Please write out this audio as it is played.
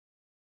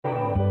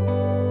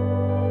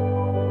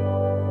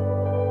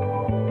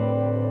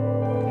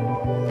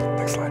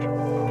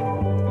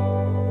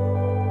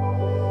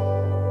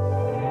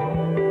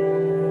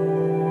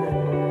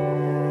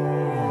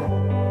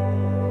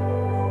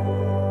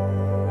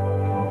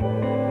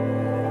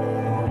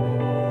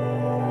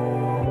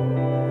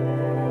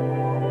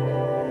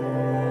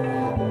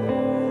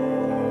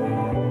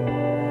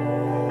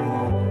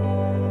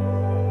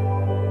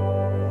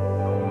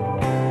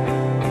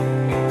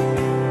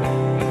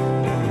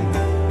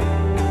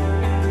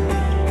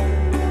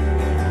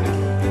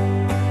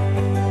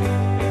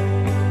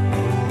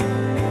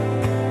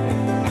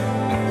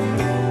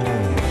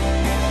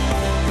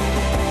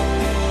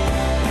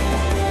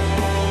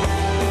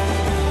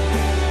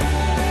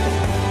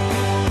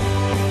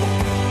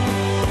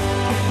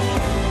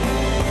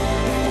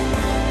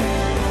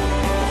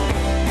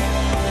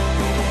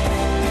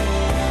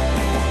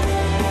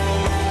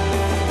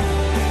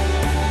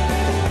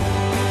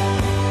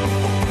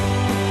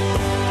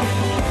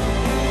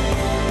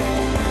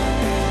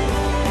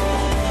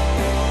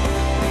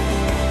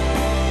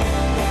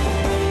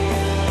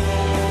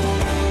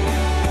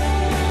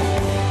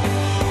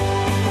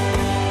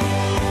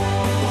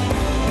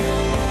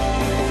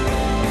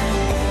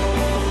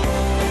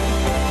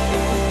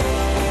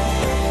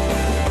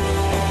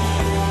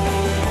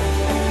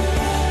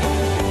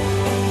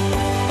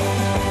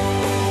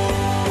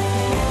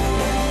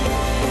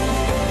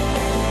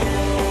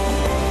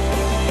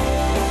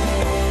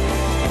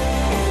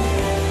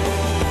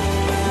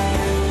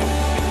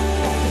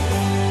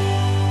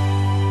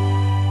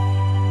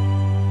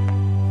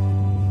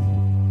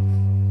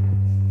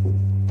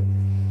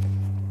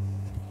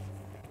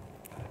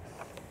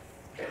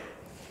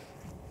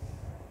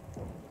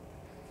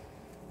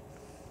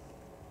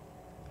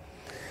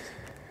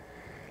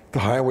The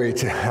highway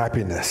to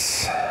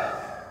happiness.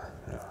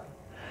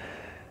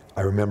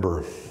 I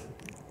remember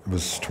it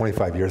was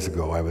 25 years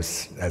ago. I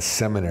was at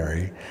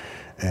seminary,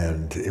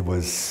 and it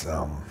was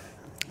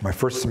my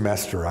first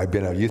semester. I'd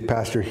been a youth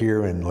pastor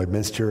here in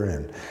Lloydminster,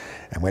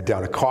 and went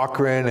down to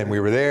Cochrane, and we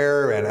were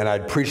there, and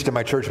I'd preached in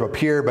my church up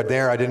here, but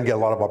there I didn't get a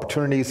lot of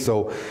opportunities.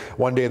 So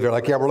one day they're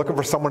like, yeah, we're looking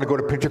for someone to go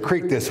to Pincher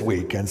Creek this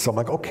week. And so I'm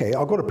like, okay,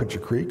 I'll go to Pincher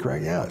Creek,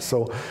 right? Yeah.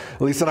 So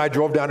Lisa and I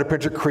drove down to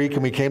Pincher Creek,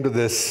 and we came to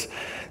this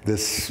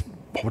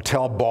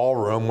hotel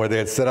ballroom where they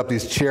had set up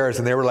these chairs,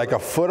 and they were like a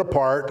foot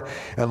apart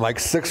and like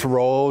 6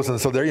 rows. And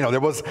so there,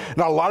 there was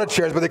not a lot of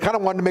chairs, but they kind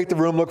of wanted to make the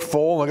room look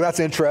full. Like, that's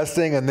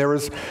interesting. And there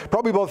was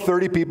probably about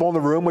 30 people in the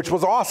room, which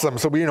was awesome.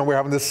 So we're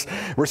having this,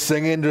 we're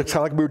singing just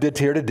kind of like we did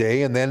here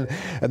today. And then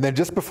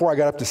just before I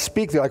got up to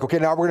speak, they're like, okay,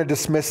 now we're going to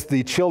dismiss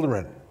the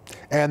children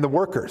and the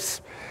workers.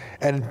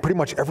 And pretty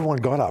much everyone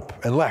got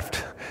up and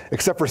left,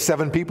 except for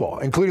 7 people,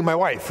 including my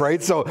wife,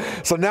 right? So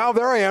now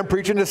there I am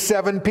preaching to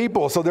 7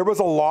 people. So there was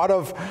a lot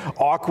of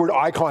awkward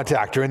eye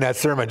contact during that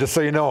sermon, just so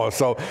you know.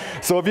 So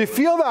if you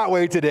feel that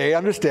way today,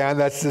 understand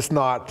that's just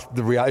not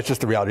the reality. It's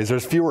just the reality.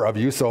 There's fewer of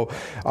you, so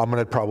I'm going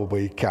to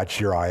probably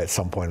catch your eye at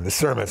some point in the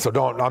sermon. So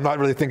I'm not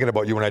really thinking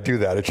about you when I do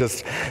that. It's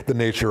just the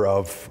nature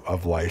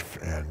of life.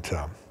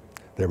 And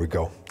there we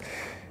go.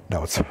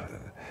 No,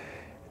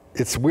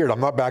 it's weird. I'm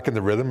not back in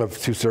the rhythm of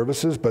 2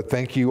 services, but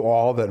thank you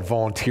all that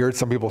volunteered.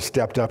 Some people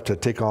stepped up to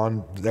take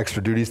on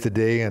extra duties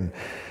today, and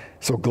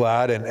so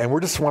glad. And we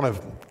just want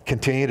to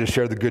continue to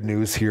share the good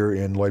news here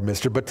in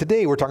Lloydminster. But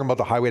today we're talking about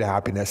the highway to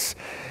happiness.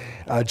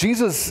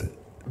 Jesus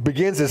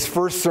begins his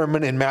first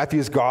sermon in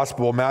Matthew's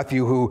gospel.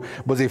 Matthew, who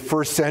was a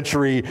first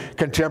century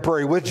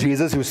contemporary with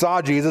Jesus, who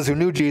saw Jesus, who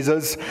knew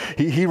Jesus,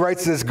 he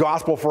writes this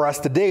gospel for us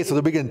today so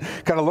that we can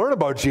kind of learn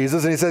about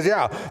Jesus. And he says,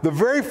 yeah, the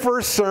very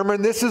first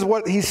sermon, this is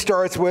what he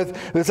starts with,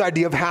 this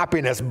idea of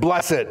happiness,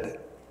 blessed.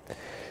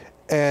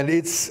 And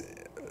it's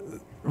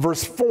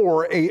verse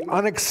 4, a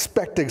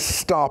unexpected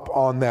stop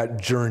on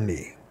that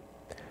journey.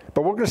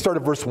 But we're going to start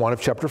at verse 1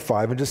 of chapter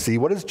 5 and just see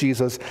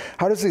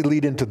how does he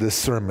lead into this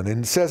sermon?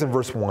 And it says in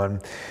verse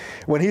 1,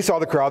 when he saw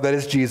the crowd, that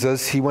is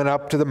Jesus, he went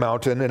up to the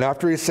mountain, and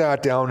after he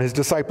sat down, his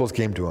disciples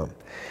came to him.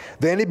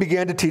 Then he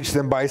began to teach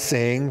them by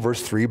saying,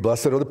 verse 3,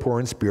 blessed are the poor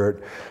in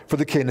spirit, for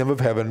the kingdom of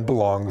heaven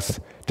belongs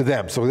to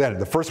them. So then,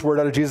 the first word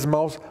out of Jesus'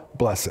 mouth,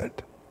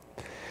 blessed.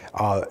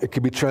 It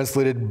could be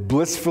translated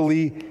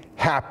blissfully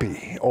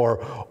happy,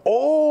 or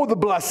oh, the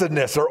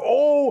blessedness, or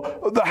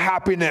oh, the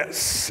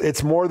happiness.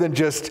 It's more than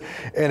just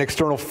an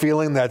external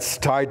feeling that's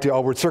tied to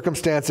outward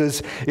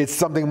circumstances. It's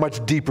something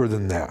much deeper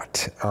than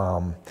that.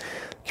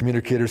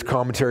 Communicators'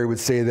 commentary would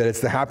say that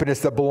it's the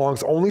happiness that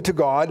belongs only to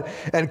God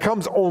and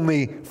comes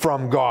only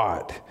from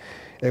God.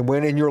 And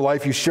when in your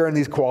life you share in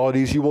these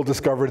qualities, you will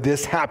discover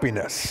this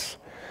happiness.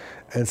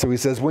 And so he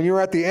says, when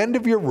you're at the end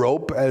of your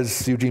rope,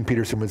 as Eugene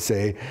Peterson would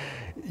say,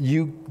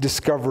 you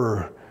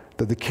discover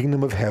that the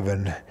kingdom of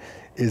heaven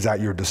is at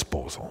your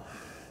disposal.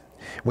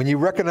 When you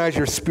recognize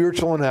your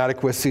spiritual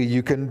inadequacy,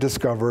 you can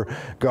discover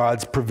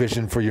God's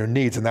provision for your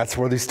needs. And that's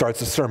where he starts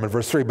the sermon,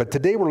 verse 3. But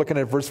today we're looking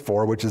at verse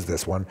 4, which is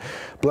this one.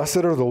 Blessed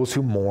are those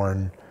who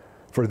mourn,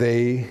 for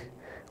they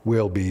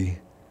will be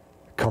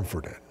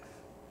comforted.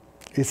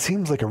 It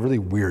seems like a really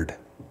weird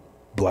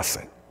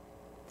blessing.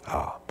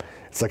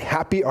 It's like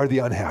happy are the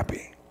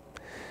unhappy.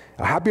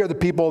 Happy are the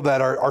people that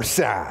are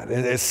sad.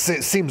 And it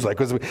seems like,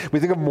 because we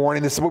think of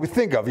mourning, this is what we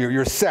think of.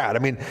 You're sad. I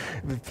mean,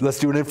 let's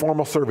do an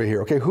informal survey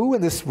here. Okay, who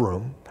in this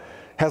room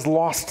has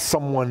lost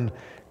someone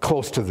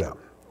close to them?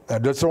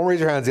 Just don't raise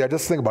your hands yet.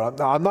 Just think about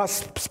it. I'm not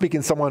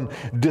speaking someone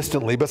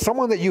distantly, but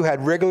someone that you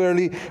had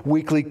regularly,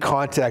 weekly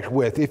contact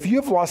with. If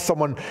you've lost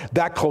someone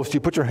that close to you,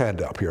 put your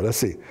hand up here. Let's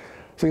see.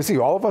 So you can see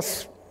all of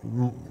us,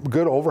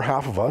 good over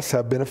half of us,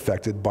 have been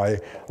affected by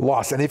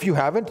loss. And if you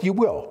haven't, you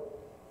will.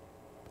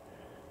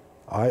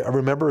 I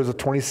remember as a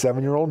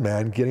 27-year-old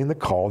man getting the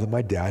call that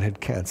my dad had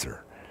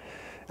cancer.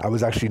 I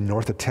was actually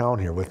north of town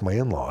here with my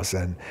in-laws,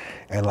 and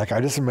like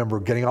I just remember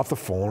getting off the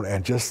phone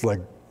and just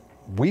like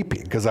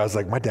weeping because I was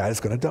like, my dad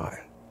is going to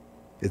die.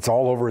 It's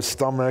all over his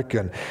stomach,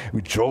 and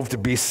we drove to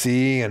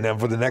BC, and then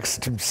for the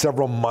next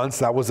several months,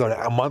 that was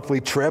a monthly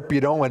trip,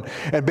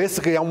 and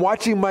basically I'm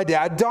watching my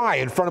dad die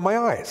in front of my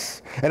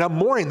eyes, and I'm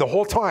mourning the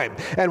whole time.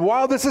 And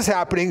while this is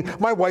happening,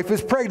 my wife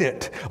is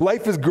pregnant.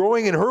 Life is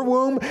growing in her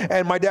womb,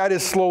 and my dad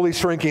is slowly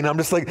shrinking. I'm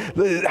just like,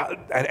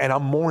 and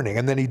I'm mourning,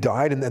 and then he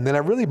died, and then I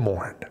really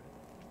mourned.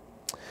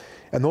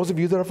 And those of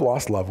you that have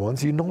lost loved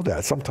ones, you know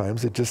that.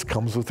 Sometimes it just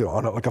comes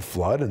on it like a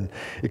flood, and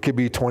it could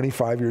be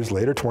 25 years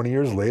later, 20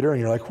 years later, and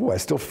you're like, oh, I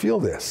still feel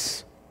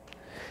this.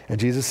 And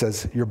Jesus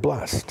says, you're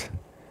blessed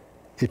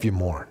if you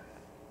mourn.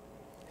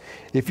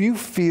 If you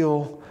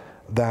feel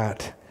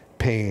that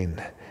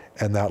pain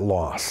and that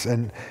loss.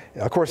 And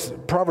of course,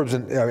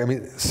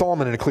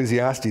 Solomon in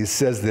Ecclesiastes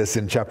says this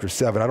in chapter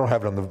 7. I don't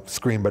have it on the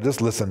screen, but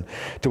just listen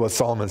to what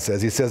Solomon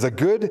says. He says, a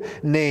good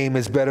name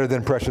is better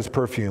than precious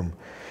perfume.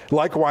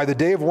 Likewise, the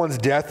day of one's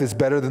death is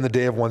better than the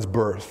day of one's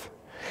birth.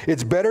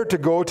 It's better to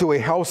go to a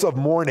house of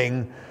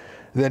mourning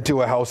than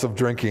to a house of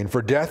drinking.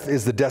 For death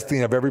is the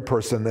destiny of every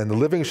person, and the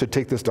living should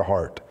take this to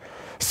heart.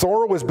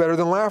 Sorrow is better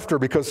than laughter,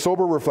 because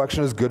sober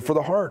reflection is good for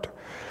the heart.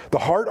 The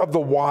heart of the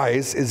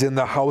wise is in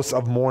the house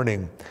of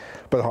mourning,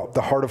 but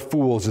the heart of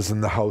fools is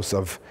in the house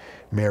of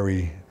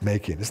merry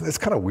making. It's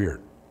kind of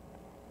weird.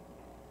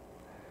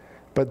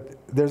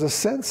 But there's a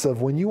sense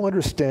of when you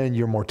understand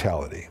your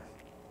mortality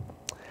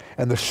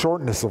and the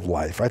shortness of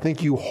life, I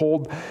think you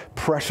hold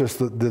precious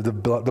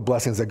the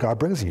blessings that God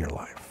brings in your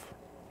life.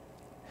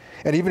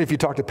 And even if you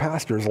talk to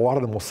pastors, a lot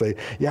of them will say,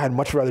 yeah, I'd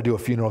much rather do a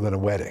funeral than a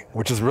wedding,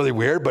 which is really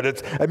weird, but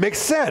it makes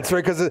sense,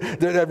 right? Because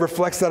it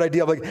reflects that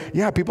idea of like,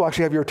 yeah, people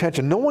actually have your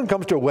attention. No one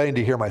comes to a wedding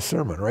to hear my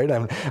sermon, right?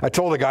 I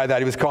told a guy that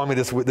he was calling me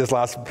this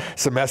last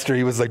semester.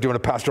 He was like doing a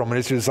pastoral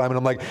ministry assignment.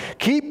 I'm like,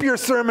 keep your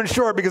sermon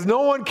short because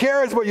no one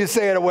cares what you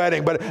say at a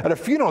wedding. But at a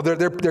funeral,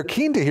 they're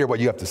keen to hear what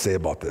you have to say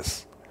about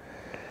this.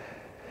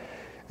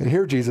 And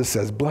here Jesus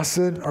says,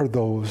 blessed are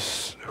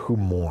those who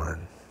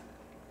mourn,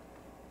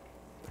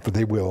 for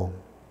they will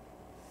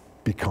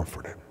be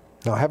comforted.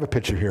 Now, I have a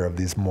picture here of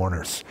these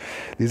mourners.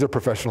 These are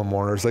professional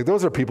mourners. Like,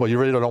 those are people you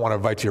really don't want to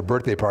invite to your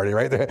birthday party,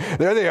 right?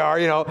 There they are,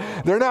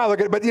 They're not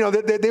looking, but,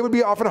 they would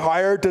be often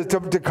hired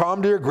to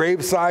come to your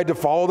graveside, to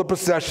follow the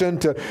procession,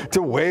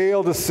 to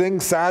wail, to sing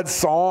sad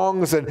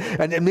songs. And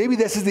maybe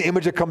this is the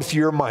image that comes to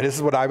your mind. This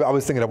is what I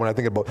was thinking of when I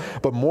think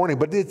about mourning.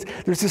 But there's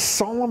this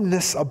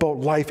solemnness about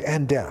life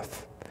and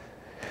death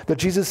that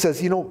Jesus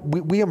says,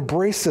 we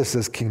embrace this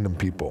as kingdom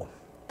people.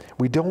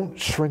 We don't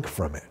shrink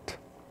from it.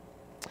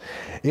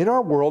 In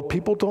our world,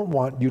 people don't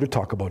want you to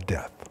talk about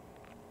death.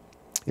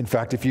 In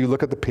fact, if you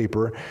look at the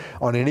paper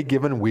on any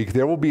given week,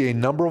 there will be a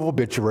number of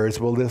obituaries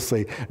where they'll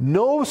say,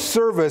 no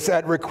service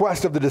at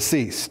request of the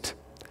deceased.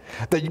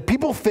 That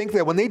people think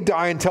that when they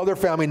die and tell their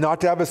family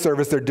not to have a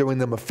service, they're doing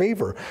them a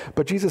favor.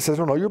 But Jesus says,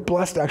 no, you're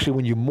blessed actually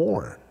when you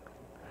mourn.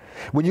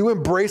 When you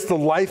embrace the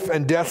life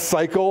and death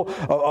cycle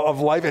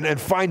of life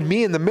and find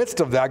me in the midst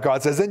of that,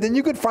 God says, then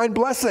you could find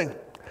blessing.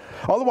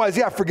 Otherwise,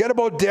 forget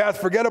about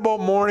death, forget about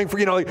mourning,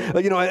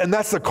 and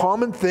that's the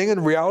common thing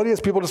in reality is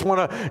people just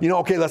want to,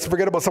 okay, let's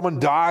forget about someone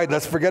died,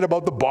 let's forget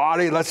about the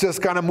body, let's just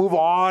kind of move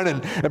on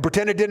and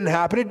pretend it didn't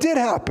happen. It did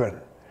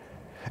happen.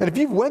 And if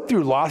you've went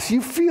through loss,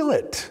 you feel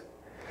it.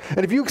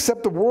 And if you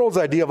accept the world's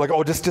idea of like,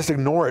 oh, just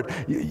ignore it,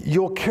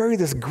 you'll carry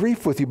this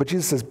grief with you. But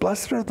Jesus says,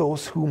 blessed are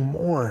those who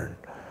mourn,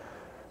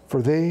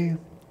 for they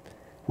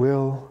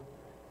will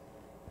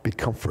be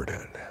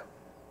comforted.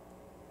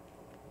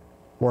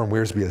 Warren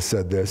Wiersbe has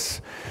said this,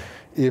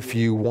 if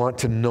you want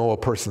to know a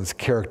person's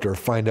character,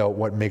 find out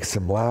what makes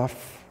him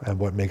laugh and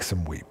what makes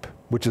him weep,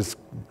 which is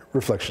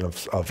reflection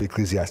of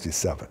Ecclesiastes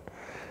 7.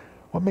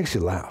 What makes you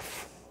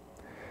laugh?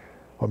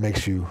 What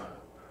makes you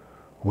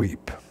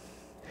weep?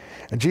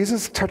 And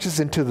Jesus touches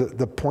into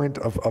the point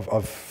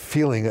of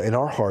feeling in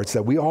our hearts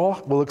that we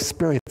all will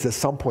experience at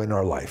some point in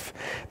our life,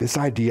 this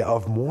idea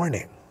of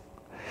mourning.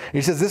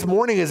 He says this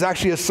mourning is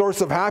actually a source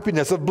of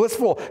happiness, of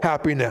blissful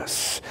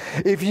happiness,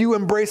 if you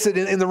embrace it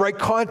in the right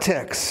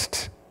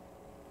context.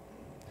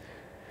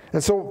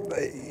 And so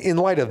in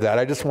light of that,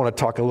 I just want to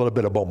talk a little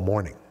bit about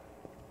mourning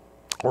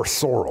or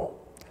sorrow,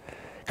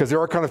 because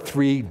there are kind of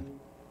three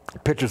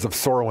pictures of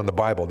sorrow in the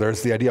Bible.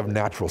 There's the idea of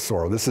natural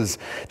sorrow. This is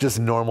just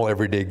normal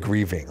everyday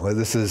grieving.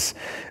 This is,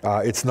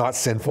 it's not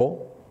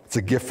sinful. It's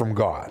a gift from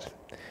God.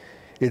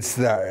 It's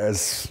that,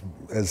 as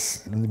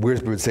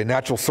Wiersbe would say,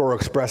 natural sorrow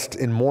expressed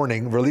in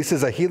mourning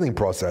releases a healing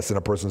process in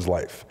a person's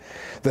life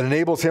that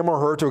enables him or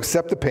her to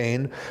accept the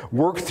pain,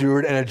 work through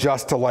it, and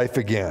adjust to life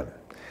again.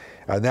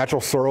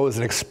 Natural sorrow is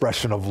an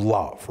expression of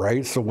love,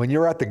 right? So when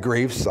you're at the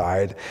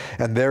graveside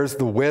and there's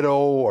the widow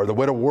or the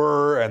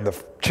widower and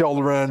the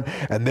children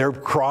and they're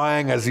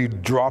crying as you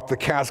drop the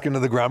casket into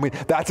the ground, I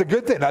mean, that's a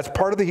good thing. That's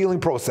part of the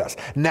healing process,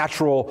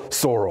 natural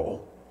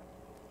sorrow.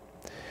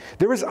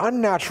 There is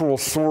unnatural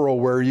sorrow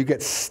where you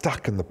get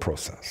stuck in the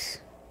process.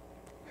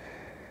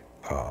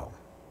 When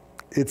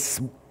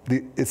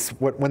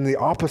the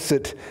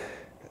opposite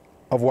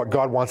of what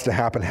God wants to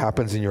happen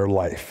happens in your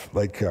life.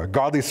 Like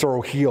godly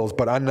sorrow heals,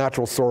 but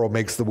unnatural sorrow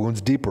makes the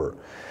wounds deeper,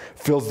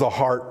 fills the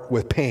heart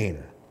with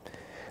pain.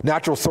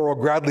 Natural sorrow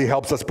gradually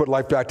helps us put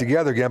life back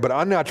together again, but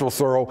unnatural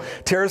sorrow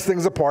tears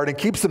things apart and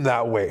keeps them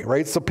that way,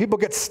 right? So people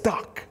get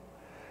stuck.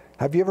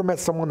 Have you ever met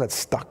someone that's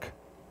stuck?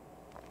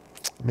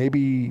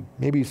 Maybe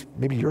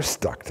you're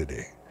stuck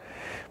today,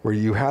 where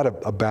you had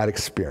a bad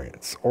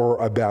experience or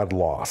a bad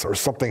loss or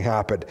something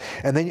happened,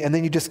 and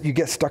then you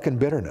get stuck in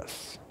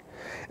bitterness,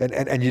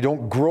 and you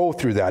don't grow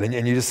through that,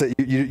 and you just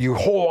you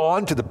hold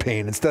on to the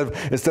pain instead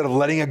of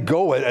letting it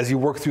go as you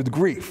work through the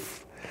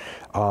grief.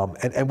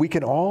 And we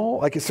can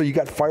all, so you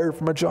got fired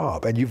from a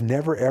job and you've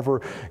never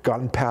ever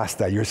gotten past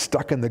that. You're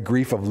stuck in the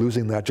grief of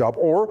losing that job,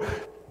 or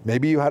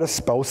maybe you had a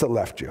spouse that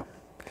left you.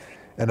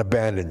 and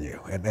abandon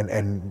you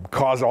and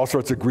cause all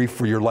sorts of grief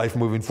for your life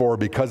moving forward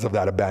because of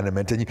that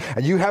abandonment. And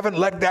you haven't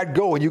let that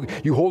go, and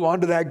you hold on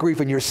to that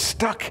grief, and you're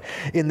stuck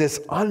in this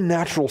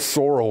unnatural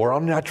sorrow or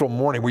unnatural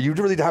mourning where you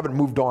really haven't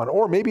moved on.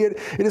 Or maybe it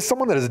is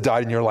someone that has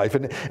died in your life,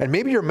 and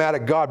maybe you're mad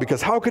at God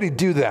because how could he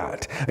do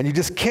that? And you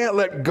just can't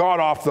let God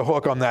off the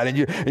hook on that, and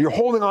you're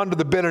holding on to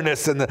the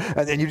bitterness and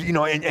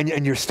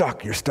you're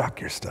stuck. You're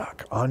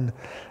stuck.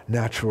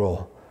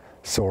 Unnatural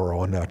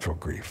sorrow, unnatural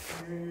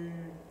grief.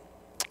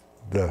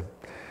 The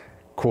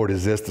quote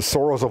is this: the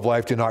sorrows of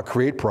life do not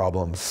create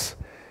problems,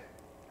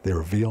 they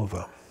reveal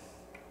them.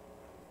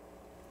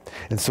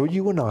 And so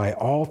you and I,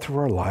 all through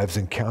our lives,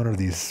 encounter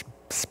these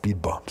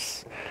speed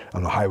bumps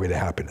on the highway to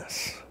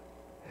happiness.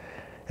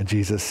 And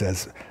Jesus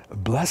says,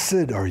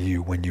 blessed are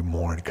you when you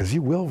mourn, because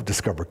you will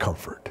discover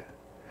comfort.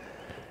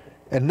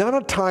 And none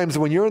of times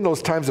when you're in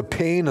those times of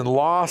pain and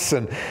loss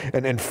and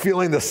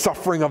feeling the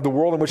suffering of the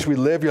world in which we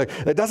live, you're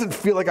like, it doesn't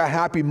feel like a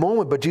happy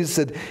moment. But Jesus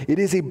said, it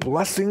is a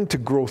blessing to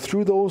grow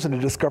through those and to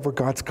discover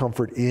God's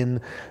comfort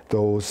in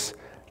those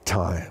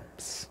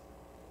times.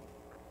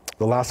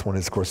 The last one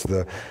is, of course,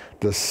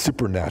 the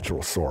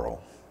supernatural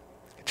sorrow.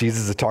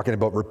 Jesus is talking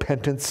about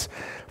repentance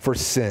for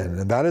sin,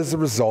 and that is the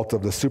result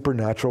of the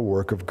supernatural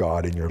work of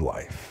God in your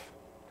life.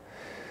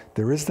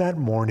 There is that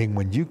morning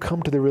when you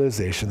come to the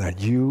realization that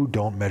you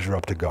don't measure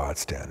up to God's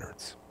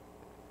standards.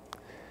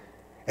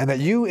 And that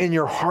you, in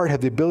your heart,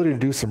 have the ability to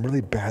do some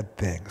really bad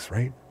things,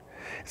 right?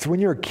 It's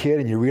when you're a kid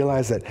and you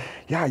realize that,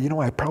 yeah,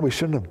 I probably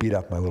shouldn't have beat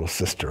up my little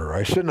sister, or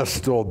I shouldn't have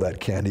stolen that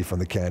candy from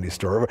the candy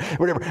store, or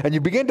whatever. And you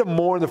begin to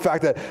mourn the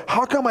fact that,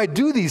 how come I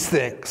do these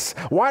things?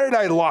 Why did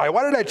I lie?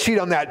 Why did I cheat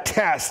on that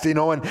test?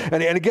 And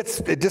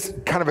it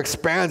just kind of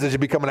expands as you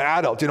become an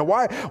adult.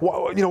 Why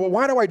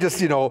do I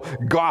just,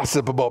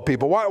 gossip about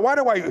people? Why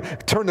do I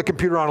turn the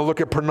computer on and look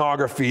at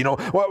pornography?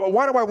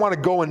 Why do I want to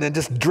go and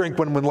just drink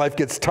when life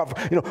gets tough?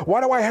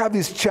 Why do I have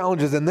these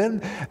challenges? And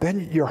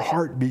then your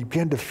heart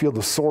begin to feel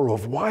the sorrow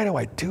of, why do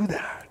I do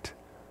that?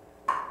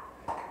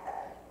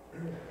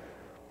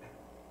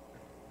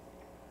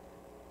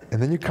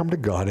 And then you come to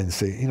God and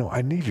say,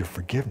 I need your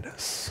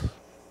forgiveness.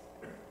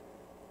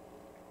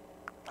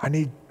 I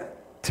need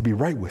to be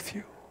right with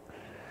you.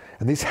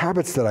 And these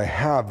habits that I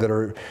have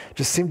that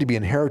just seem to be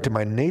inherent to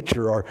my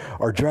nature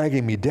are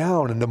dragging me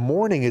down. And the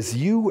mourning is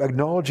you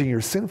acknowledging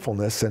your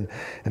sinfulness and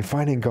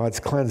finding God's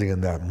cleansing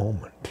in that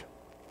moment.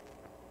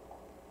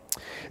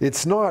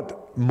 It's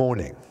not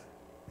moaning.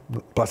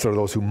 Blessed are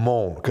those who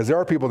moan, because there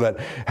are people that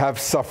have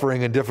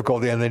suffering and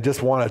difficulty and they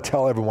just want to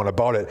tell everyone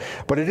about it.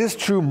 But it is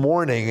true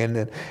mourning,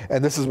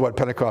 and this is what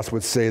Pentecost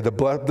would say. The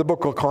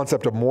biblical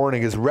concept of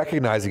mourning is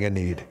recognizing a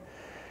need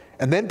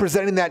and then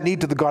presenting that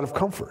need to the God of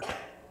comfort.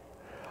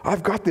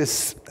 I've got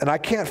this, and I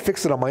can't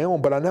fix it on my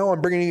own, but now I'm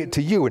bringing it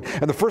to you.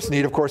 And the first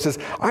need, of course, is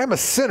I'm a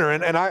sinner,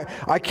 and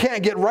I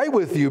can't get right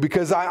with you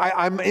because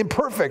I'm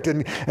imperfect.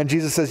 And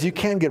Jesus says, you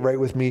can get right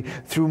with me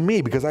through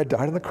me, because I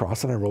died on the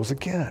cross and I rose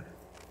again.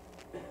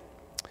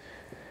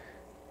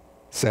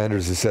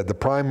 Sanders has said, the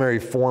primary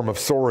form of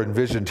sorrow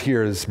envisioned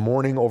here is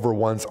mourning over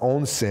one's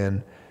own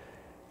sin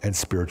and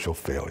spiritual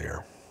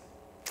failure.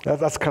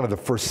 That's kind of the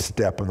first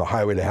step on the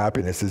highway to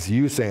happiness, is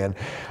you saying,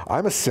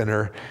 I'm a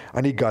sinner,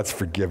 I need God's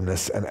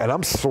forgiveness, and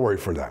I'm sorry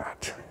for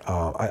that.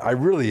 I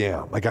really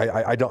am.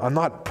 I'm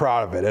not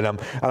proud of it, and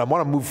I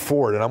want to move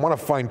forward, and I want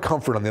to find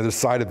comfort on the other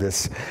side of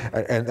this.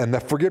 And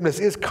that forgiveness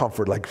is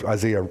comfort, like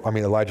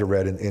Elijah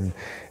read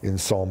in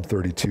Psalm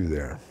 32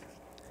 there.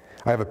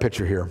 I have a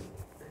picture here.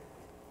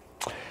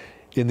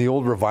 In the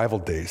old revival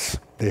days,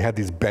 they had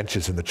these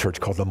benches in the church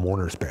called the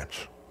mourner's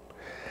bench.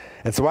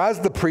 And so as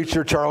the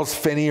preacher, Charles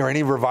Finney, or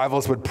any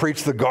revivalist would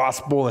preach the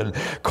gospel and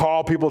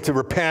call people to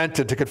repent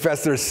and to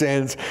confess their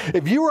sins,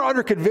 if you were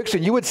under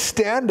conviction, you would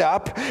stand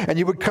up and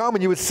you would come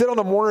and you would sit on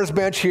the mourner's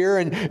bench here,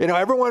 and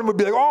everyone would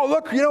be like, oh,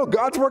 look,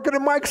 God's working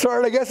in Mike's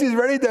heart. I guess he's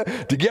ready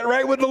to get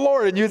right with the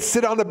Lord. And you'd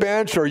sit on the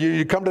bench, or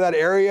you'd come to that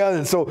area.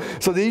 And so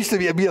there used to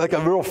be like a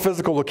real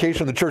physical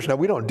location in the church. Now,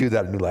 we don't do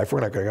that in NewLife.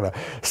 We're not going to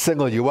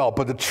single you out.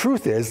 But the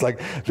truth is,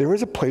 there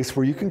is a place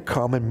where you can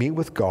come and meet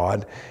with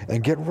God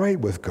and get right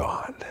with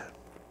God.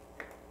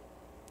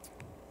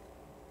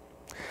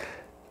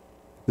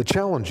 The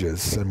challenge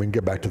is, and we can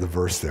get back to the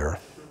verse there,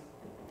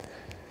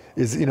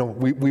 is,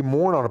 we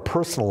mourn on a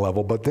personal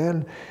level, but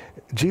then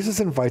Jesus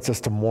invites us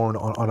to mourn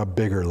on a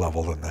bigger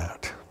level than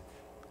that.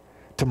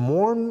 To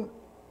mourn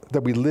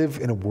that we live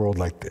in a world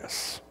like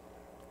this.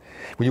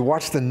 When you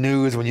watch the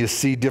news, when you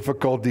see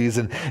difficulties,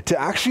 and to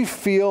actually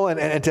feel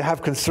and to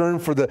have concern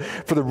for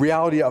the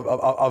reality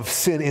of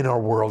sin in our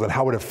world and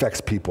how it affects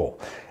people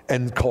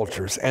and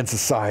cultures and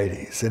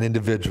societies and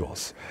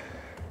individuals.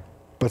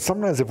 But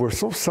sometimes if we're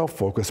so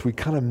self-focused, we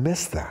kind of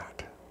miss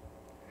that.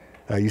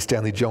 E.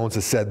 Stanley Jones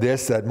has said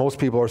this, that most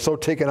people are so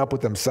taken up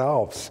with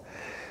themselves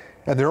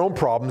and their own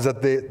problems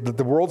that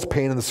the world's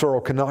pain and the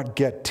sorrow cannot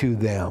get to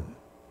them.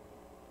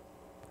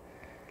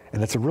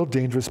 And it's a real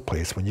dangerous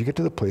place when you get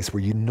to the place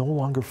where you no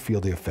longer feel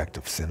the effect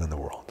of sin in the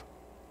world,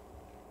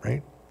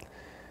 right?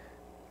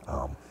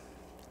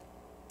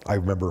 I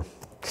remember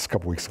just a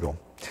couple weeks ago,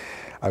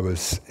 I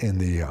was in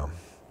the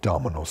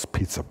Domino's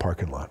pizza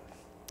parking lot.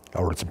 I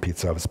ordered some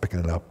pizza, I was picking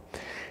it up,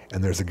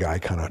 and there's a guy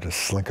kind of just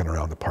slinking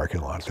around the parking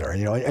lot there.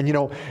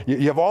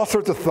 You have all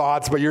sorts of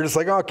thoughts, but you're just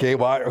like, okay,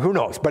 well, who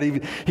knows? But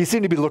he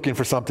seemed to be looking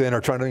for something or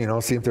trying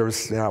to, see if there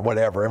was,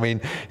 whatever. I mean,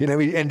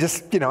 and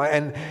just,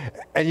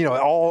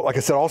 all, like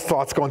I said, all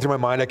thoughts going through my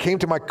mind. I came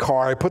to my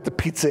car, I put the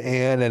pizza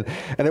in, and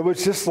it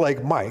was just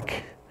like,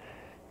 Mike,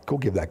 go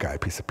give that guy a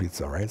piece of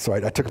pizza, right? So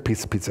I took a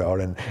piece of pizza out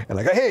and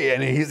like, hey,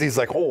 and he's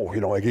like, oh,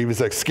 like he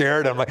was like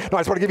scared. I'm like, no,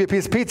 I just want to give you a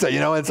piece of pizza,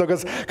 and so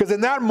because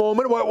in that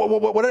moment,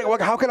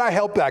 how could I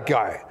help that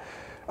guy?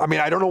 I mean,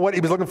 I don't know what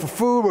he was looking for,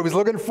 food, what he was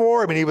looking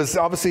for. I mean, he was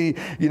obviously,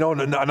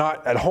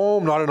 not at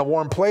home, not in a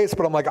warm place,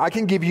 but I'm like, I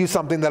can give you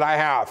something that I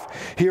have.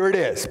 Here it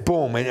is,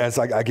 boom. And it's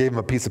like I gave him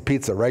a piece of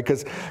pizza, right?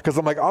 Because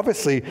I'm like,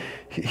 obviously,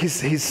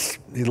 he's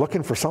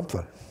looking for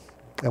something.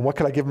 And what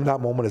could I give him in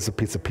that moment is a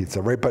piece of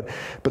pizza, right? But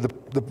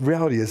the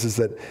reality is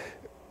that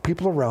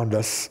people around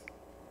us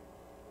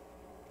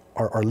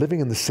are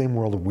living in the same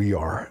world that we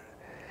are.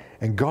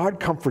 And God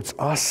comforts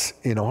us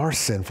in our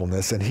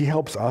sinfulness, and he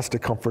helps us to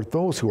comfort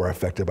those who are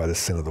affected by the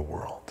sin of the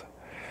world.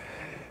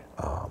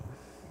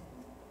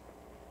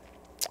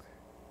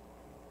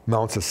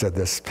 Mounce has said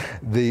this,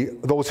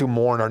 those who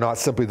mourn are not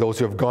simply those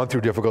who have gone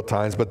through difficult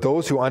times, but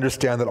those who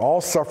understand that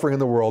all suffering in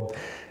the world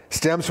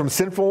stems from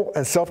sinful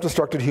and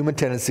self-destructive human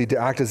tendency to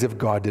act as if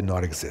God did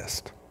not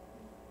exist.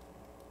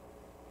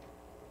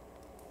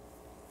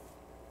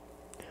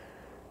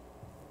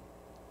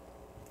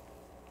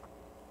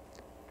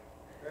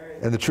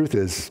 And the truth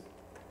is,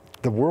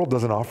 the world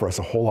doesn't offer us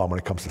a whole lot when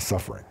it comes to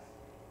suffering,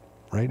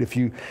 right? If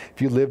you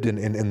lived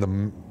in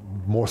the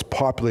most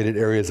populated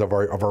areas of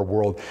our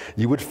world,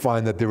 you would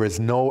find that there is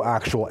no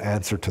actual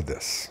answer to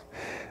this.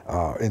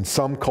 In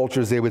some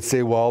cultures, they would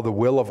say, well, the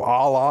will of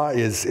Allah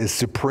is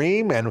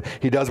supreme, and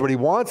he does what he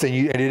wants, and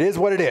it is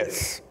what it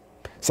is.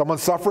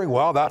 Someone's suffering,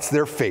 well, that's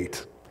their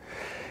fate.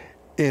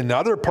 In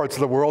other parts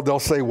of the world, they'll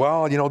say,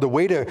 well, the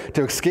way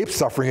to escape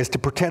suffering is to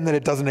pretend that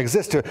it doesn't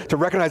exist, to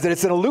recognize that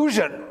it's an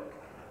illusion.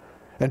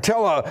 And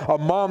tell a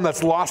mom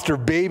that's lost her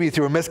baby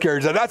through a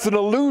miscarriage that that's an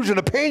illusion.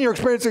 The pain you're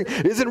experiencing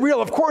isn't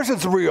real. Of course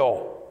it's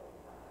real.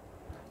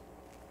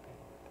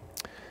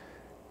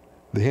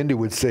 The Hindu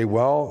would say,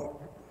 well,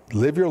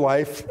 live your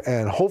life,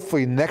 and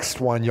hopefully next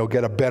one you'll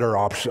get a better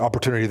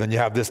opportunity than you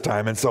have this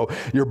time. And so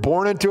you're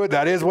born into it.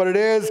 That is what it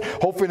is.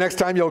 Hopefully next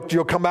time you'll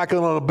come back in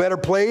a better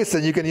place,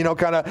 and you can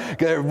kind of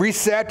get a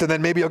reset, and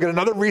then maybe you'll get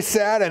another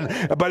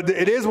reset. But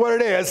it is what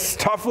it is.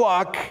 Tough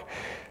luck.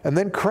 And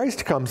then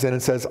Christ comes in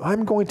and says,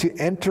 I'm going to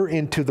enter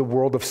into the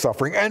world of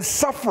suffering and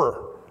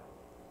suffer.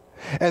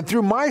 And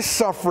through my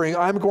suffering,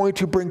 I'm going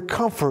to bring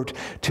comfort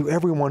to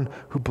everyone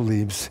who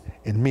believes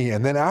in me.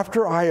 And then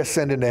after I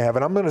ascend into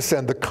heaven, I'm going to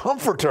send the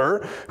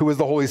Comforter, who is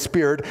the Holy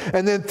Spirit.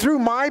 And then through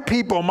my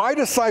people, my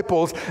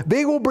disciples,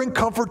 they will bring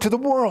comfort to the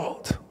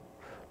world.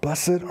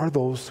 Blessed are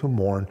those who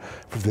mourn,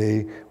 for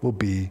they will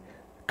be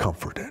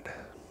comforted.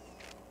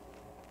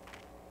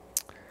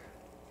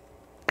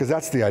 Because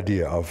that's the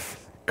idea of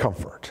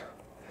comfort.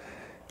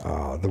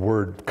 The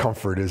word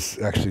comfort is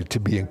actually to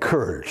be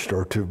encouraged,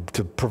 or to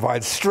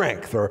provide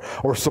strength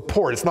or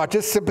support. It's not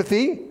just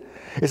sympathy.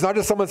 It's not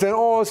just someone saying,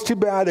 oh, it's too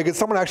bad. It's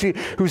someone actually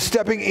who's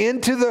stepping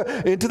into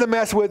the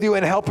mess with you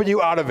and helping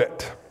you out of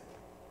it.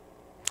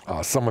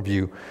 Some of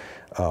you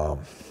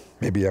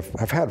maybe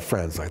have had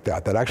friends like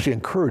that actually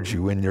encourage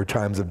you in your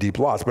times of deep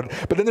loss. But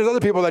then there's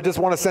other people that just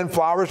want to send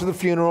flowers to the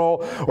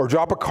funeral or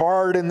drop a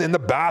card in the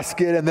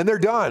basket, and then they're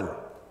done.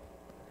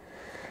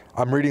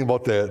 I'm reading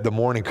about the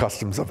mourning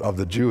customs of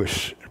the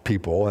Jewish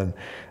people, and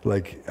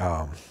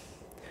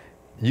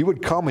you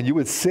would come and you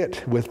would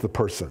sit with the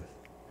person,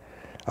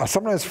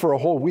 sometimes for a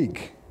whole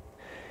week.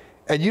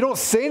 And you don't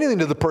say anything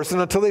to the person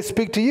until they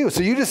speak to you.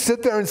 So you just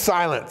sit there in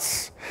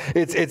silence.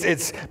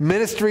 It's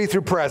ministry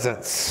through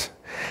presence.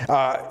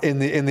 In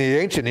the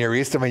ancient Near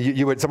East, I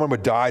mean, someone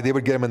would die, they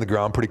would get him in the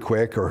ground pretty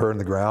quick, or her in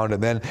the ground,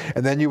 and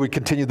then you would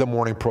continue the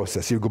mourning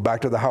process. You would go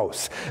back to the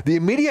house. The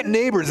immediate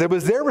neighbors, it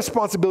was their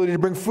responsibility to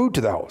bring food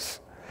to the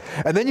house.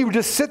 And then you would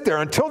just sit there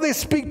until they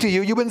speak to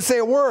you. You wouldn't say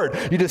a word.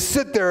 You just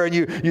sit there and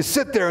you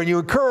sit there and you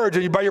encourage,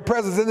 and by your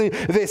presence, and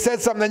if they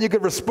said something, then you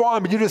could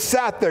respond. But you just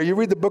sat there. You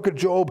read the book of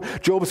Job.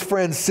 Job's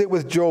friends sit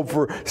with Job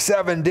for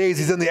 7 days.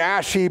 He's in the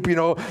ash heap,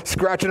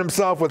 scratching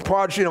himself with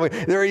prod.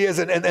 There he is,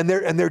 and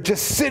they're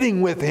just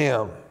sitting with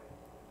him.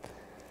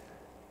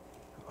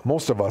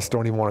 Most of us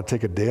don't even want to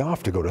take a day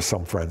off to go to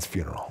some friend's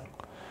funeral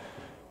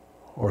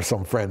or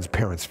some friend's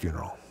parents'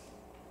 funeral.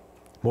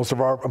 Most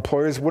of our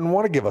employers wouldn't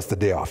want to give us the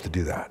day off to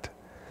do that.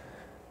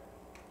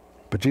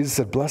 But Jesus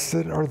said,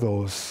 blessed are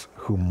those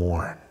who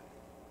mourn.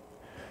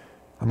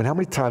 I mean, how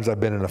many times I've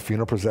been in a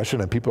funeral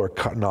procession and people are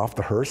cutting off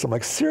the hearse? I'm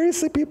like,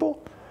 seriously,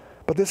 people?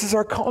 But this is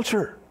our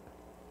culture.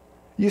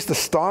 You used to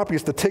stop, you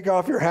used to take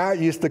off your hat,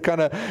 you used to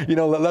kind of,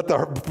 let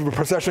the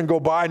procession go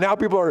by. Now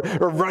people are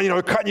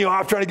running, cutting you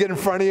off, trying to get in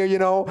front of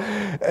you,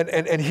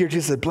 And here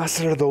Jesus said,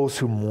 blessed are those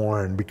who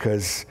mourn,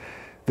 because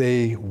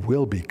they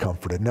will be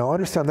comforted. Now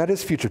understand, that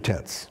is future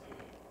tense.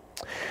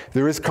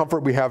 There is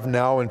comfort we have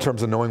now in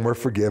terms of knowing we're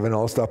forgiven and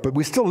all this stuff, but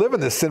we still live in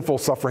this sinful,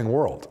 suffering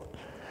world.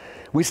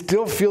 We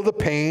still feel the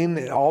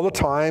pain all the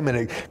time, and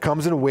it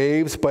comes in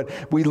waves, but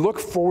we look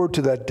forward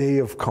to that day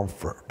of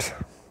comfort.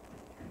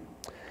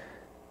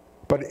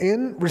 But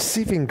in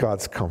receiving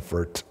God's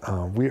comfort,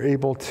 we're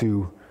able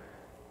to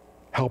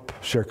help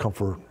share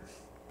comfort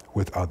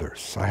with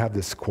others. I have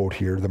this quote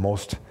here,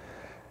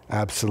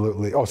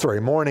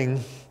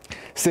 mourning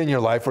sin in your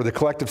life, or the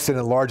collective sin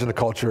at large in the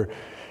culture,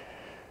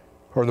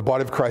 or the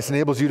body of Christ,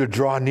 enables you to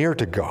draw near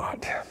to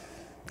God,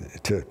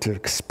 to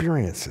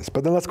experience this.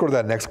 But then let's go to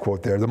that next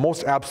quote there. The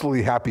most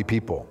absolutely happy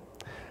people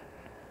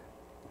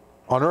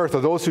on earth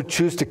are those who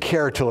choose to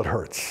care till it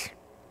hurts.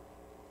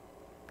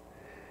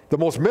 The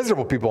most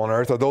miserable people on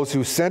earth are those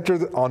who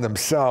center on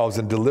themselves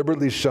and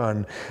deliberately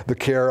shun the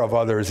care of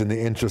others in the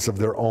interest of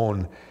their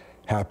own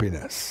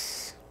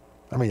happiness.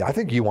 I mean, I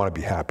think you want to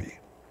be happy.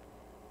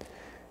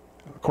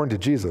 According to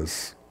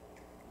Jesus,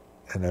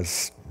 and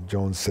as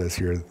Jones says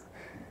here,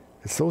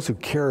 it's those who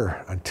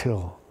care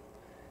until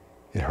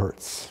it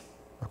hurts.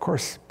 Of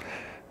course,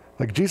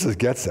 like Jesus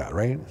gets that,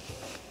 right?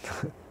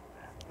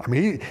 I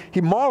mean,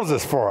 he models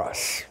this for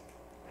us.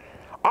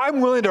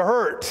 I'm willing to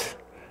hurt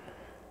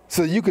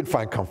so that you can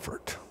find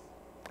comfort.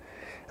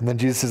 And then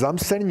Jesus says, I'm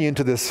sending you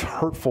into this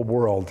hurtful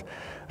world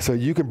so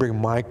you can bring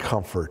my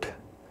comfort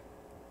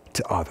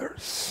to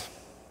others.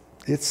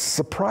 It's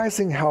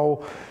surprising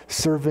how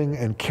serving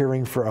and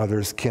caring for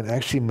others can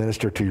actually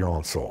minister to your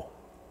own soul.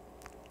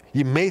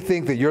 You may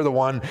think that you're the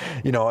one,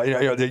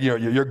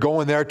 you're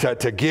going there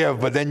to give,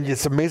 but then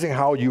it's amazing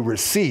how you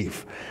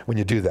receive when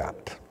you do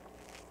that.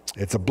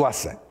 It's a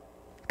blessing,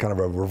 kind of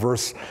a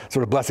reverse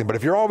sort of blessing. But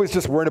if you're always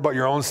just worried about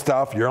your own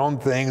stuff, your own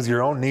things,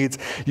 your own needs,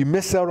 you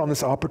miss out on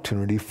this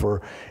opportunity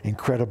for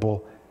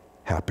incredible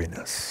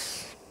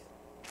happiness.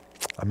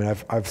 I mean,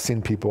 I've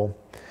seen people.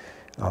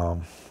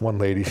 One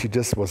lady, she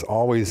just was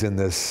always in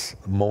this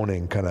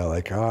moaning, kind of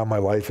like, my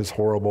life is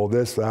horrible,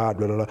 this, that,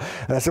 blah, blah, blah.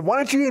 And I said, why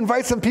don't you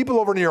invite some people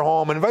over to your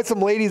home and invite some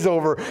ladies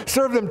over,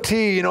 serve them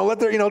tea,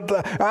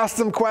 ask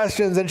them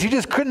questions. And she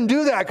just couldn't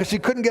do that because she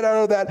couldn't get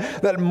out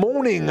of that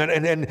moaning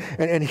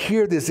and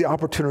here there's the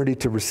opportunity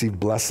to receive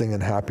blessing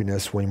and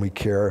happiness when we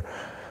care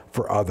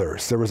for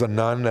others. There was a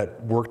nun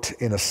that worked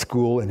in a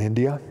school in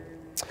India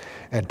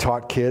and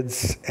taught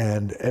kids,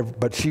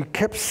 but she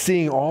kept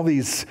seeing all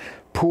these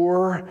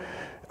poor,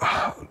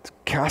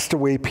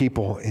 castaway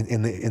people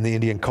in the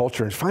Indian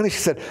culture. And finally she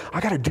said, I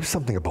got to do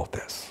something about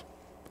this.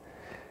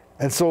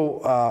 And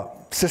so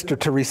Sister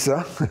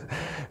Teresa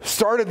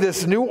started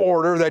this new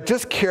order that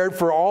just cared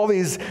for all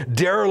these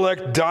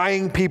derelict,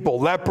 dying people,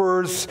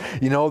 lepers,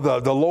 the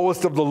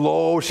lowest of the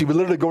low. She would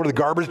literally go to the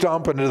garbage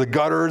dump and to the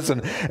gutters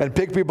and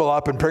pick people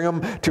up and bring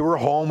them to her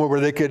home where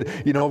they could,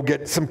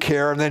 get some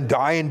care and then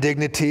die in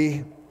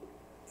dignity.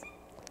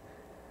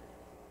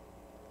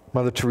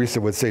 Mother Teresa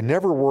would say,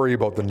 never worry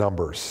about the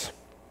numbers.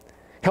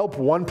 Help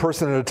one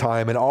person at a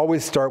time and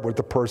always start with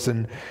the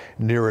person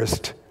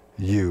nearest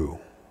you.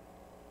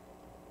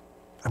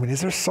 I mean, is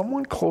there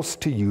someone close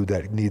to you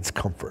that needs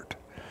comfort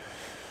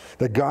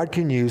that God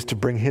can use to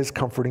bring his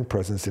comforting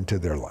presence into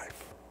their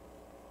life?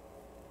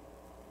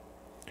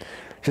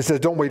 She says,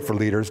 don't wait for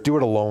leaders. Do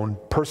it alone,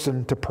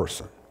 person to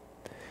person.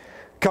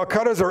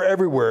 Calcuttas are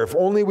everywhere. If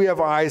only we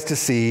have eyes to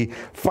see,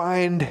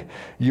 find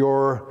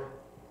your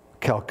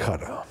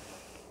Calcutta.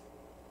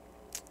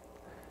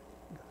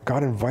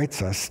 God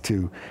invites us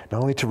to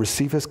not only to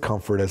receive his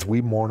comfort as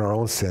we mourn our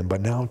own sin, but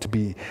now to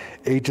be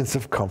agents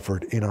of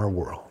comfort in our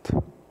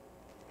world,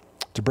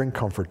 to bring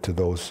comfort to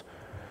those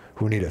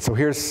who need it. So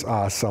here's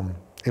some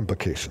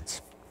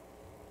implications.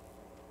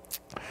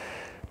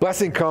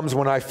 Blessing comes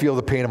when I feel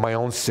the pain of my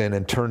own sin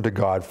and turn to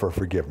God for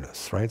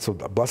forgiveness, right? So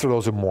blessed are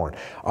those who mourn.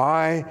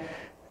 I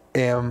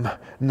am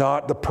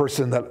not the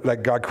person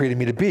that God created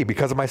me to be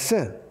because of my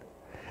sin.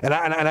 And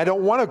I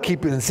don't want to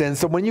keep it in sin.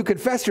 So when you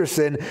confess your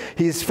sin,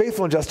 he is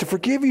faithful and just to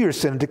forgive you your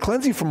sin and to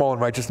cleanse you from all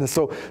unrighteousness.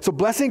 So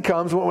blessing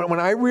comes when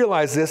I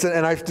realize this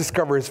and I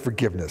discover his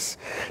forgiveness.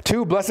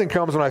 2, blessing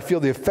comes when I feel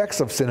the effects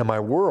of sin in my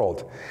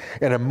world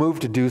and I'm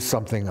moved to do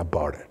something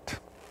about it.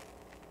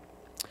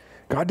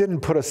 God didn't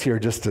put us here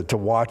just to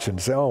watch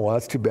and say, oh, well,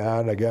 that's too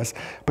bad, I guess.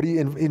 But he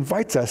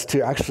invites us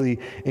to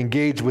actually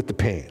engage with the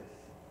pain,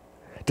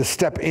 to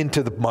step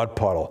into the mud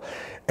puddle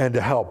and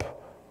to help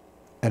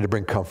and to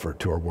bring comfort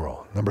to our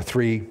world. Number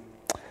 3,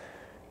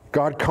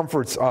 God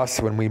comforts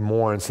us when we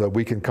mourn so that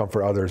we can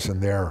comfort others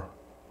in their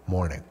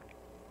mourning.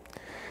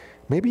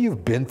 Maybe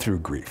you've been through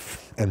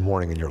grief and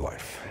mourning in your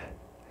life.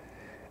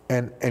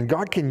 And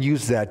God can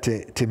use that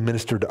to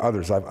minister to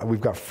others.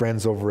 We've got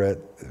friends over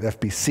at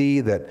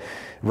FBC that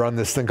run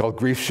this thing called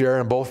Grief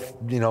Share, and both,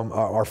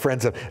 our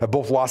friends have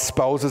both lost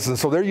spouses, and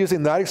so they're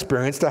using that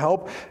experience to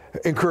help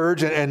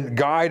encourage and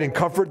guide and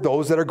comfort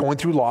those that are going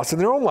through loss in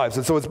their own lives.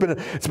 And so it's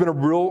been a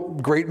real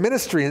great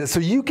ministry. And so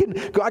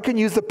God can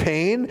use the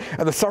pain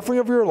and the suffering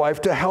of your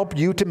life to help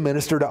you to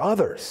minister to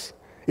others.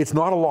 It's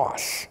not a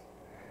loss.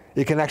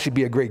 It can actually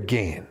be a great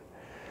gain.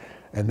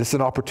 And this is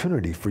an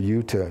opportunity for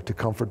you to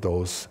comfort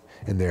those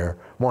in their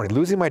mourning.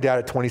 Losing my dad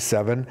at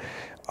 27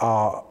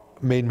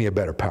 made me a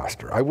better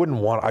pastor. I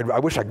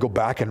wish I'd go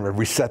back and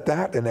reset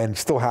that and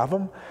still have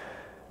them.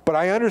 But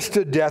I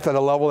understood death at a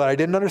level that I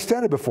didn't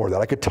understand it before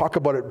that. I could talk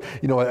about it,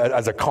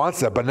 as a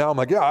concept, but now I'm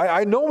like, yeah,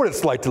 I know what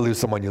it's like to lose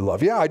someone you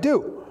love. Yeah, I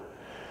do.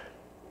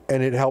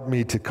 And it helped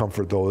me to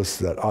comfort those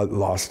that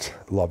lost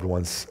loved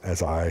ones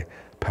as I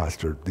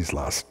pastored these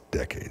last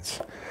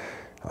decades.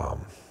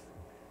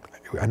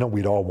 I know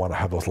we'd all want to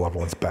have those loved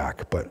ones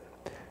back, but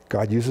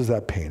God uses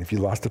that pain. If you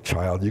lost a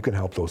child, you can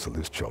help those that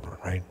lose children,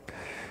 right?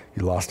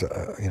 You lost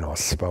a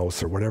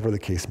spouse or whatever the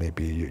case may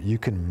be, you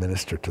can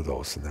minister to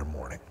those in their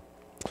mourning.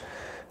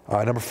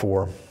 Number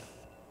 4,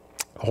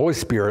 Holy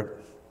Spirit,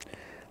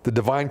 the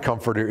divine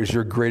comforter, is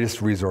your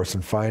greatest resource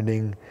in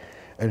finding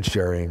and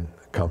sharing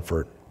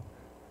comfort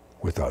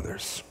with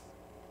others.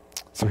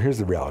 So here's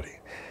the reality.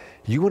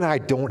 You and I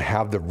don't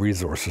have the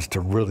resources to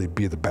really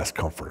be the best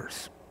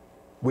comforters.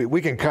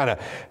 We can kind of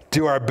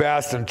do our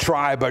best and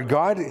try, but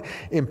God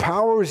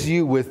empowers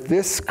you with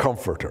this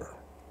comforter.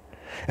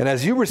 And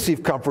as you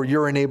receive comfort,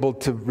 you're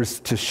enabled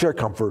to share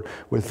comfort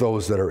with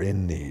those that are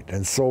in need.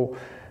 And so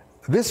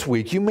this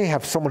week, you may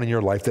have someone in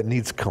your life that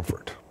needs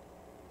comfort.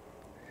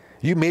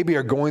 You maybe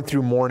are going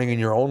through mourning in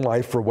your own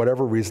life for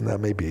whatever reason that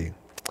may be.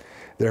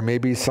 There may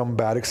be some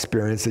bad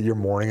experience that you're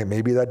mourning. It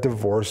may be that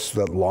divorce,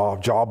 that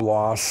job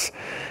loss.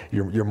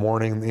 You're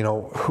mourning,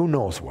 who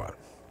knows what.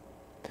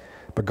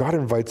 But God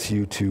invites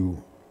you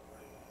to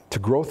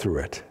grow through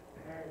it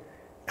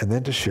and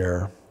then to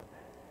share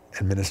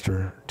and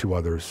minister to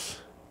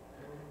others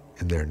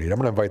in their need. I'm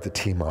going to invite the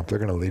team up. They're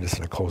going to lead us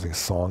in a closing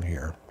song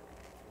here.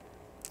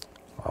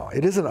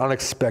 It is an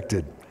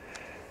unexpected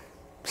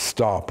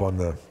stop on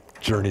the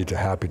journey to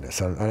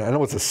happiness. I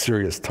know it's a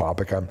serious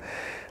topic.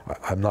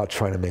 I'm not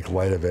trying to make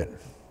light of it.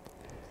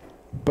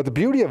 But the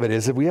beauty of it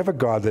is that we have a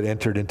God that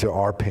entered into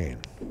our pain.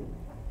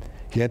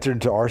 He entered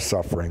into our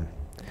suffering.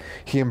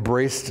 He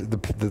embraced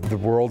the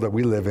world that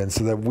we live in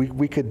so that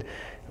we could,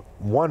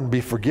 one,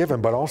 be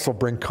forgiven, but also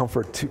bring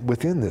comfort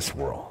within this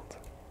world.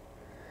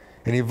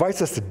 And he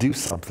invites us to do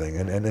something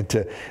and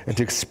to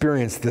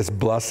experience this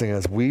blessing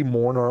as we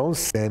mourn our own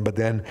sin, but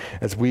then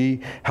as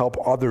we help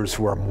others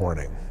who are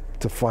mourning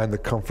to find the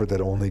comfort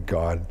that only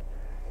God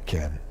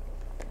can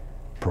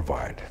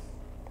provide.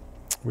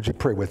 Would you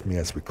pray with me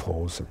as we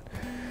close? And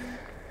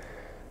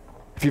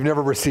if you've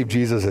never received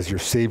Jesus as your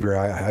Savior,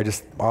 I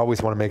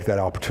always want to make that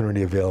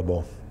opportunity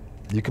available.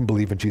 You can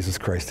believe in Jesus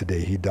Christ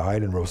today. He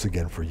died and rose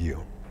again for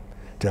you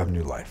to have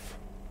new life.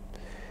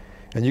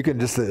 And you can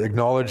just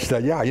acknowledge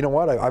that, yeah, you know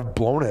what, I've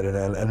blown it,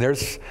 and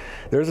there's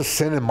a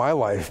sin in my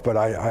life, but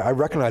I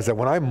recognize that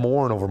when I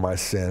mourn over my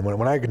sin,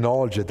 when I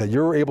acknowledge it, that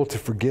you're able to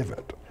forgive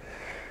it.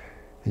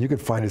 And you can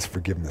find his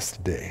forgiveness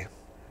today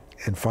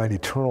and find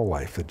eternal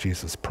life that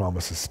Jesus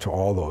promises to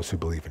all those who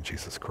believe in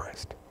Jesus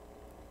Christ.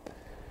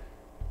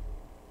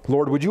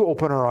 Lord, would you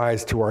open our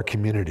eyes to our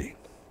community,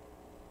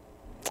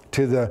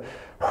 to the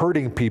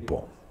hurting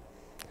people,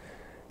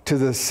 to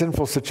the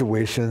sinful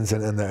situations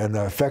and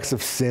the effects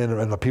of sin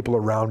and the people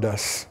around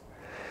us,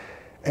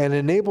 and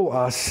enable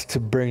us to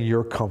bring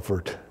your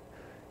comfort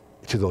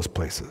to those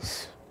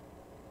places,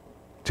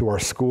 to our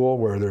school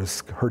where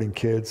there's hurting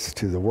kids,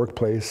 to the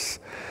workplace,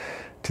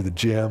 to the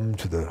gym,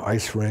 to the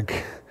ice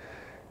rink,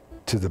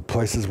 to the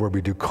places where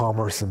we do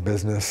commerce and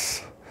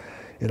business.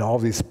 In all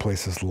these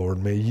places,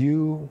 Lord, may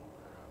you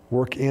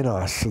work in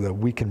us so that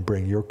we can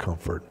bring your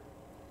comfort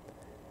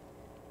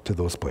to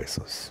those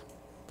places.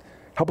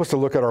 Help us to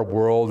look at our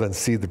world and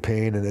see the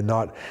pain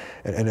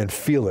and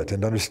feel it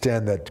and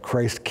understand that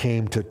Christ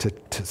came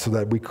so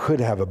that we could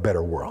have a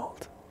better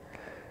world.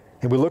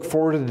 And we look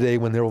forward to the day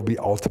when there will be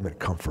ultimate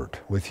comfort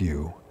with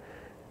you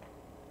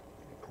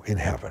in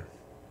heaven.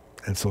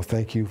 And so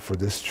thank you for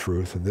this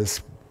truth and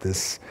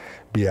this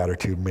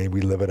beatitude. May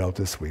we live it out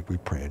this week, we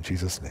pray in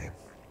Jesus' name.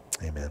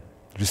 Amen.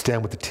 Just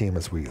stand with the team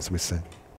as we sing.